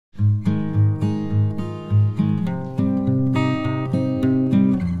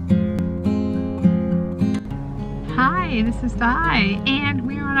Hey, this is Di, and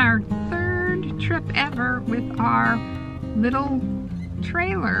we're on our third trip ever with our little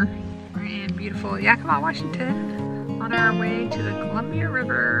trailer. We're in beautiful Yakima, Washington, on our way to the Columbia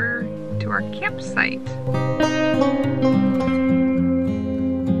River to our campsite.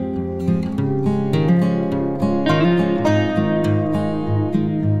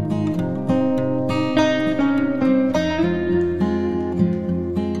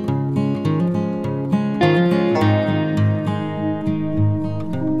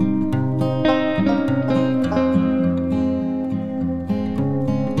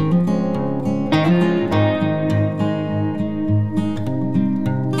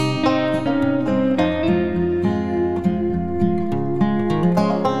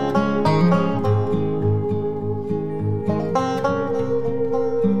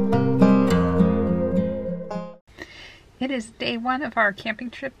 It is day one of our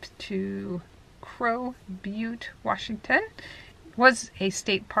camping trip to Crow Butte, Washington. It was a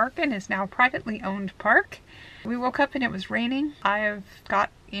state park and is now a privately owned park. We woke up and it was raining. I've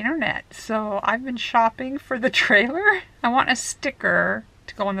got internet, so I've been shopping for the trailer. I want a sticker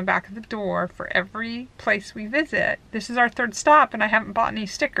to go on the back of the door for every place we visit. This is our third stop and I haven't bought any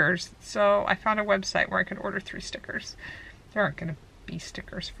stickers, so I found a website where I could order 3 stickers. There aren't going to be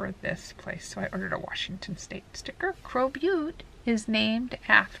stickers for this place, so I ordered a Washington State sticker. Crow Butte is named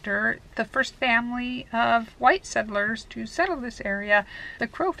after the first family of white settlers to settle this area. The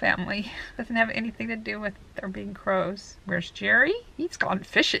Crow family doesn't have anything to do with there being crows. Where's Jerry? He's gone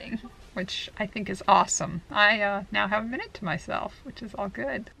fishing, which I think is awesome. I now have a minute to myself, which is all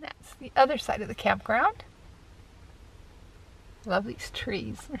good. That's the other side of the campground. Love these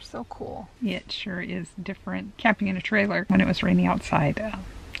trees, they're so cool. It sure is different camping in a trailer. When it was raining outside,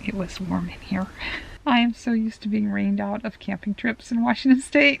 it was warm in here. I am so used to being rained out of camping trips in Washington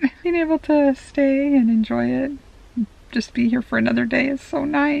State. Being able to stay and enjoy it, just be here for another day is so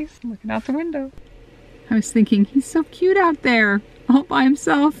nice. Looking out the window. I was thinking, he's so cute out there, all by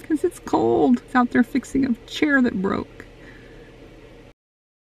himself, because it's cold. He's out there fixing a chair that broke.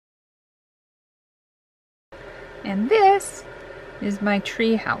 And this is my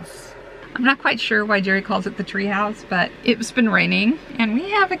tree house. I'm not quite sure why Jerry calls it the tree house, but it's been raining and we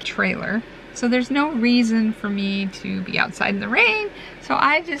have a trailer, so there's no reason for me to be outside in the rain, so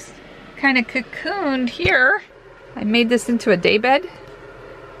I just kind of cocooned here. I made this into a day bed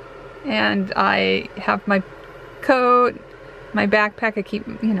and I have my coat, my backpack, I keep,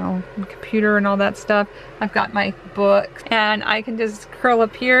 you know, my computer and all that stuff. I've got my book and I can just curl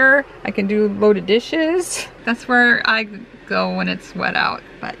up here. I can do loaded dishes. That's where I go when it's wet out.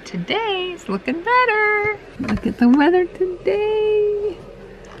 But today's looking better. Look at the weather today.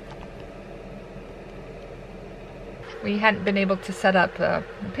 We hadn't been able to set up a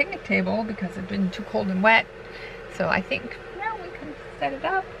picnic table because it'd been too cold and wet. So I think now we can set it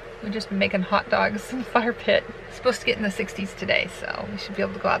up. We've just been making hot dogs in the fire pit. It's supposed to get in the 60s today, so we should be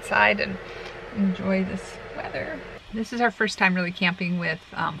able to go outside and enjoy this weather. This is our first time really camping with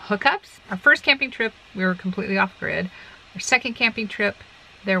hookups. Our first camping trip, we were completely off-grid. Our second camping trip,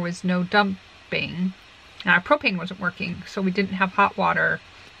 there was no dumping. And our propane wasn't working, so we didn't have hot water.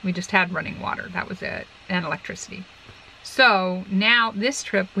 We just had running water, that was it, and electricity. So now this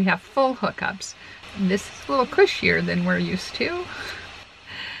trip, we have full hookups. And this is a little cushier than we're used to.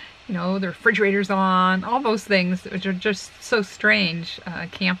 You know, the refrigerator's on, all those things which are just so strange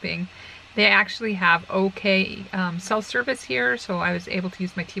camping. They actually have okay cell service here, so I was able to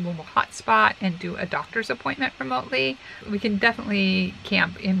use my T-Mobile hotspot and do a doctor's appointment remotely. We can definitely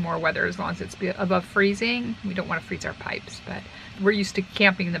camp in more weather as long as it's above freezing. We don't want to freeze our pipes, but we're used to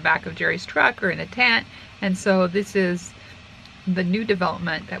camping in the back of Jerry's truck or in a tent, and so this is the new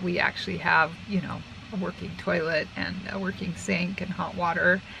development that we actually have, you know, a working toilet and a working sink and hot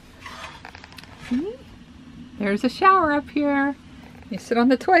water. See? There's a shower up here. You sit on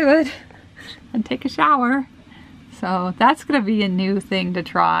the toilet and take a shower. So that's gonna be a new thing to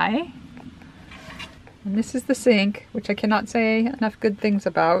try. And this is the sink, which I cannot say enough good things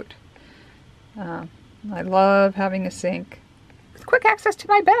about. I love having a sink. With quick access to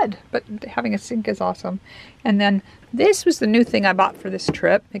my bed, but having a sink is awesome. And then this was the new thing I bought for this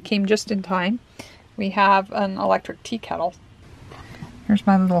trip. It came just in time. We have an electric tea kettle. Here's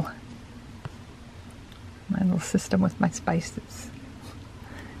my little system with my spices.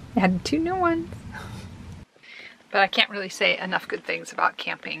 I had 2 new ones. But I can't really say enough good things about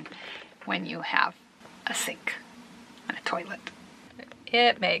camping when you have a sink and a toilet.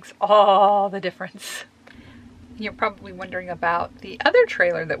 It makes all the difference. You're probably wondering about the other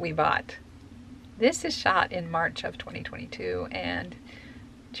trailer that we bought. This is shot in March of 2022 and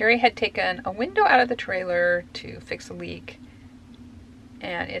Jerry had taken a window out of the trailer to fix a leak,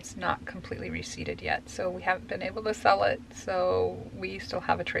 and it's not completely reseated yet, so we haven't been able to sell it, so we still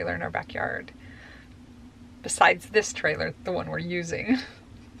have a trailer in our backyard. Besides this trailer, the one we're using.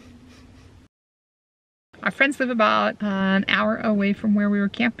 Our friends live about an hour away from where we were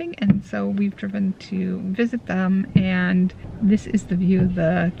camping, and so we've driven to visit them, and this is the view of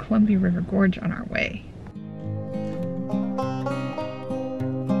the Columbia River Gorge on our way.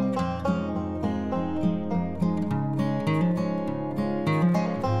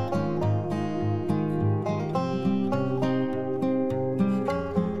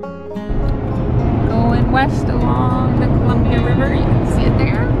 Going west along the Columbia River, you can see it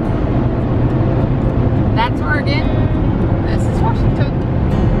there. That's Oregon. This is Washington.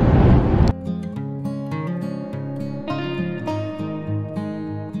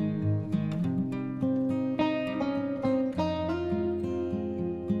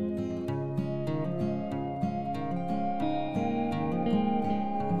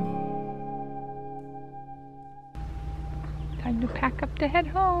 Time to pack up to head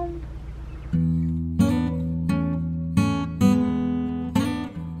home.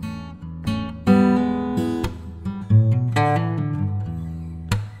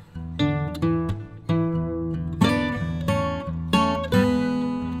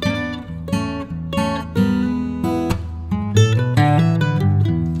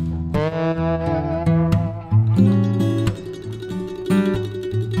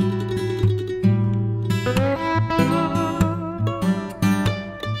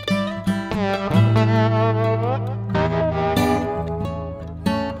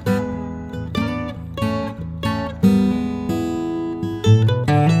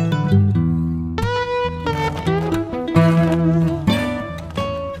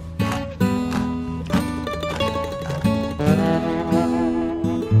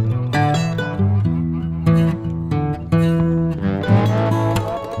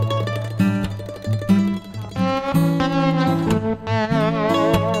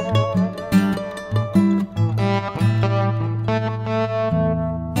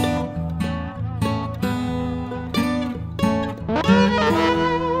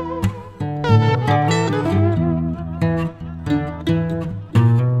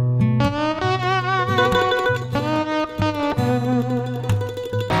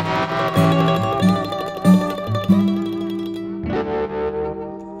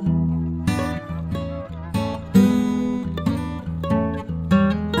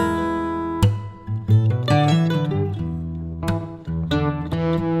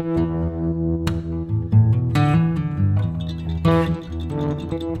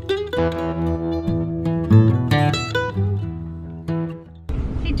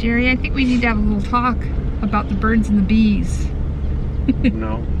 Jerry, I think we need to have a little talk about the birds and the bees.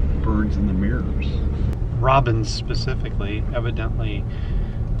 No, birds and the mirrors. Robins specifically evidently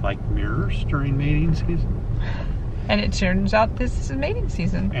like mirrors during mating season. And it turns out this is mating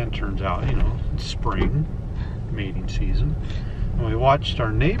season. And it turns out, you know, it's spring mating season. And we watched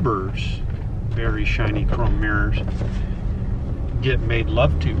our neighbors' very shiny chrome mirrors get made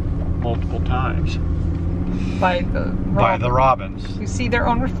love to multiple times. By the robins. Who see their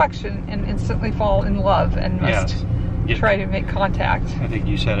own reflection and instantly fall in love and must try to make contact. I think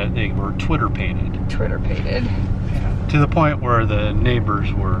you said it, they were Twitter painted. Twitter painted. Yeah. To the point where the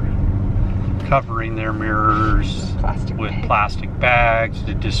neighbors were covering their mirrors with plastic bags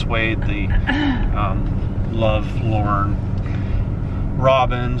to dissuade the love-lorn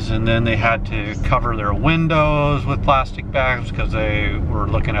robins, and then they had to cover their windows with plastic bags because they were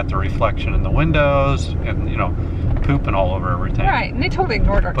looking at the reflection in the windows and, you know, pooping all over everything. Right, and they totally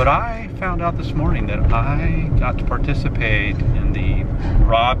ignored our But I found out this morning that I got to participate in the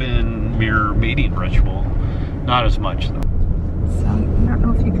robin mirror mating ritual. Not as much though. So, I don't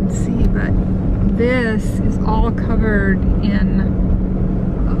know if you can see, but this is all covered in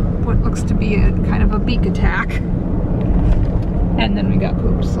what looks to be a kind of a beak attack. And then we got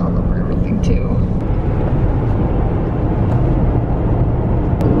poops all over everything too.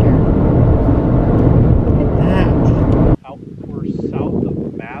 Look at that. We're south of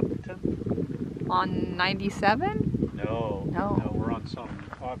Mabton. On 97? No. No. We're on some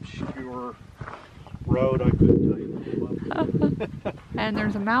obscure road I couldn't tell you the name of. And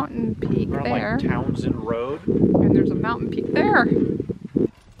there's a mountain peak We're on there. like Townsend Road. And there's a mountain peak there.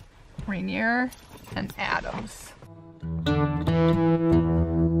 Rainier and Adams.